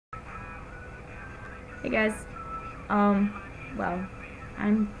Hey guys, well,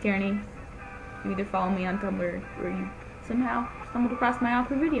 I'm Tierney. You either follow me on Tumblr or you somehow stumbled across my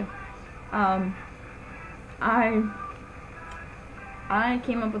awkward video. Um, I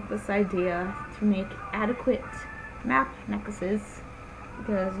came up with this idea to make adequate map necklaces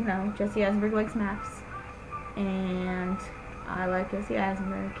because, you know, Jesse Eisenberg likes maps, and I like Jesse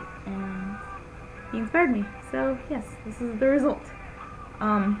Eisenberg, and he inspired me. So yes, this is the result.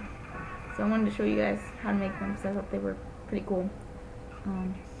 So I wanted to show you guys how to make them because I thought they were pretty cool.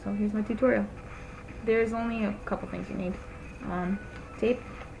 So here's my tutorial. There's only a couple things you need. Tape.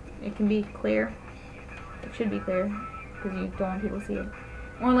 It can be clear. It should be clear because you don't want people to see it.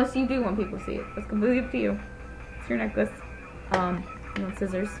 Or unless you do want people to see it. That's completely up to you. It's your necklace. You want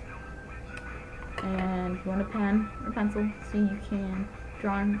scissors. And you want a pen or pencil so you can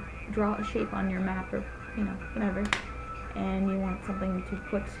draw a shape on your map or, you know, whatever. And you want something to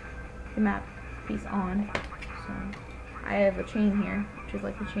put the map piece on. So I have a chain here, which is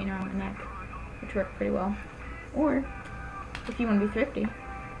like the chain around my neck, which worked pretty well. Or if you want to be thrifty,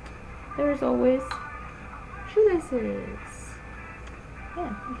 there's always shoelaces.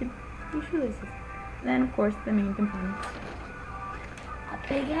 Yeah, you could use shoelaces. And then of course the main components, a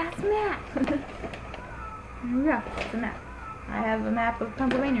big ass map. Here we go, it's a map. I have a map of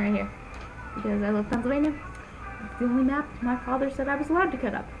Pennsylvania right here because I love Pennsylvania. It's the only map my father said I was allowed to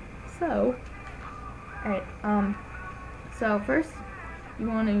cut up. So, alright, so first, you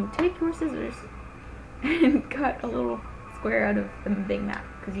want to take your scissors and cut a little square out of the big map,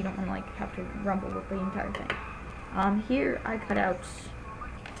 because you don't want to, like, have to rumble with the entire thing. Here, I cut out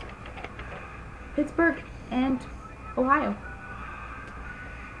Pittsburgh and Ohio.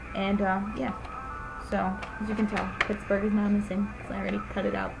 And, yeah. So, as you can tell, Pittsburgh is not missing, because I already cut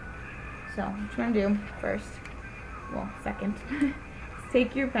it out. So, what you want to do first, well, second,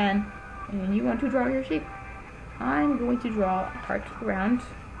 take your pen and you want to draw your shape. I'm going to draw a heart around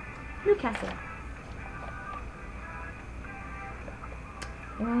Newcastle.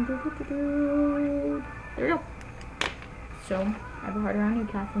 And there we go. So I have a heart around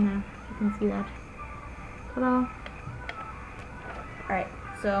Newcastle now. You can see that. Ta-da! Alright,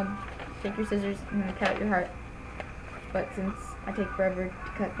 so take your scissors. I'm going to cut out your heart. But since I take forever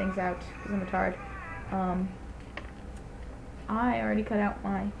to cut things out because I'm a tard, I already cut out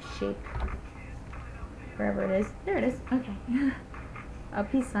my shape. Wherever it is. There it is. Okay. A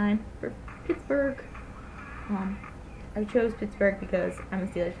peace sign for Pittsburgh. I chose Pittsburgh because I'm a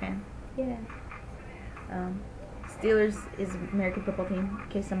Steelers fan. Yeah. Steelers is American football team, in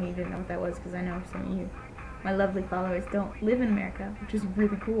case some of you didn't know what that was, because I know some of you, my lovely followers, don't live in America, which is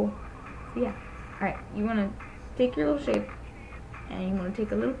really cool. So yeah. Alright, you want to take your little shape, and you want to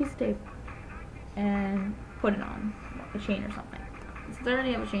take a little piece of tape, and put it on a chain or something. Since I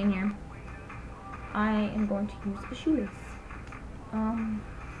already have a chain here, I am going to use a shoelace.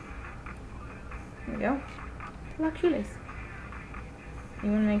 Here we go. Black shoelace.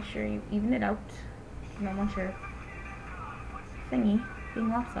 You want to make sure you even it out. You don't want your thingy being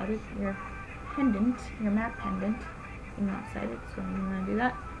lopsided. Your pendant, your map pendant, being lopsided. So you want to do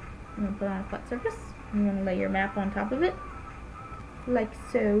that. You want to put it on a flat surface. You want to lay your map on top of it, like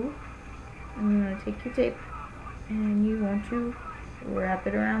so. And you want to take your tape and you want to wrap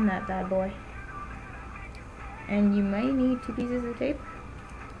it around that bad boy. And you may need 2 pieces of tape,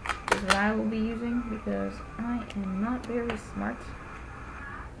 which is what I will be using because I am not very smart.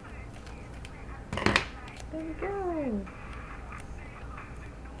 There we go.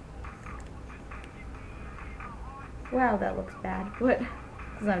 Wow, that looks bad. What?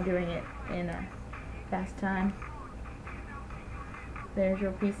 Because I'm doing it in a fast time. There's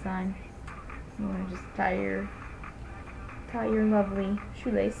your peace sign. You want to just tie your lovely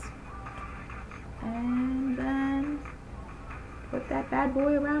shoelace, and then put that bad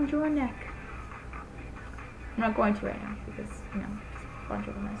boy around your neck. I'm not going to right now because, you know, it's a bunch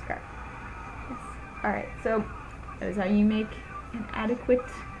of nice crap. Yes. Alright, so that is how you make an adequate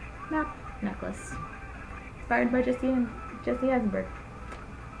map necklace. Inspired by Jesse Eisenberg.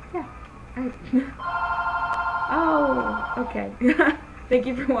 Yeah. Alright. Oh, okay. Thank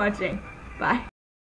you for watching. Bye.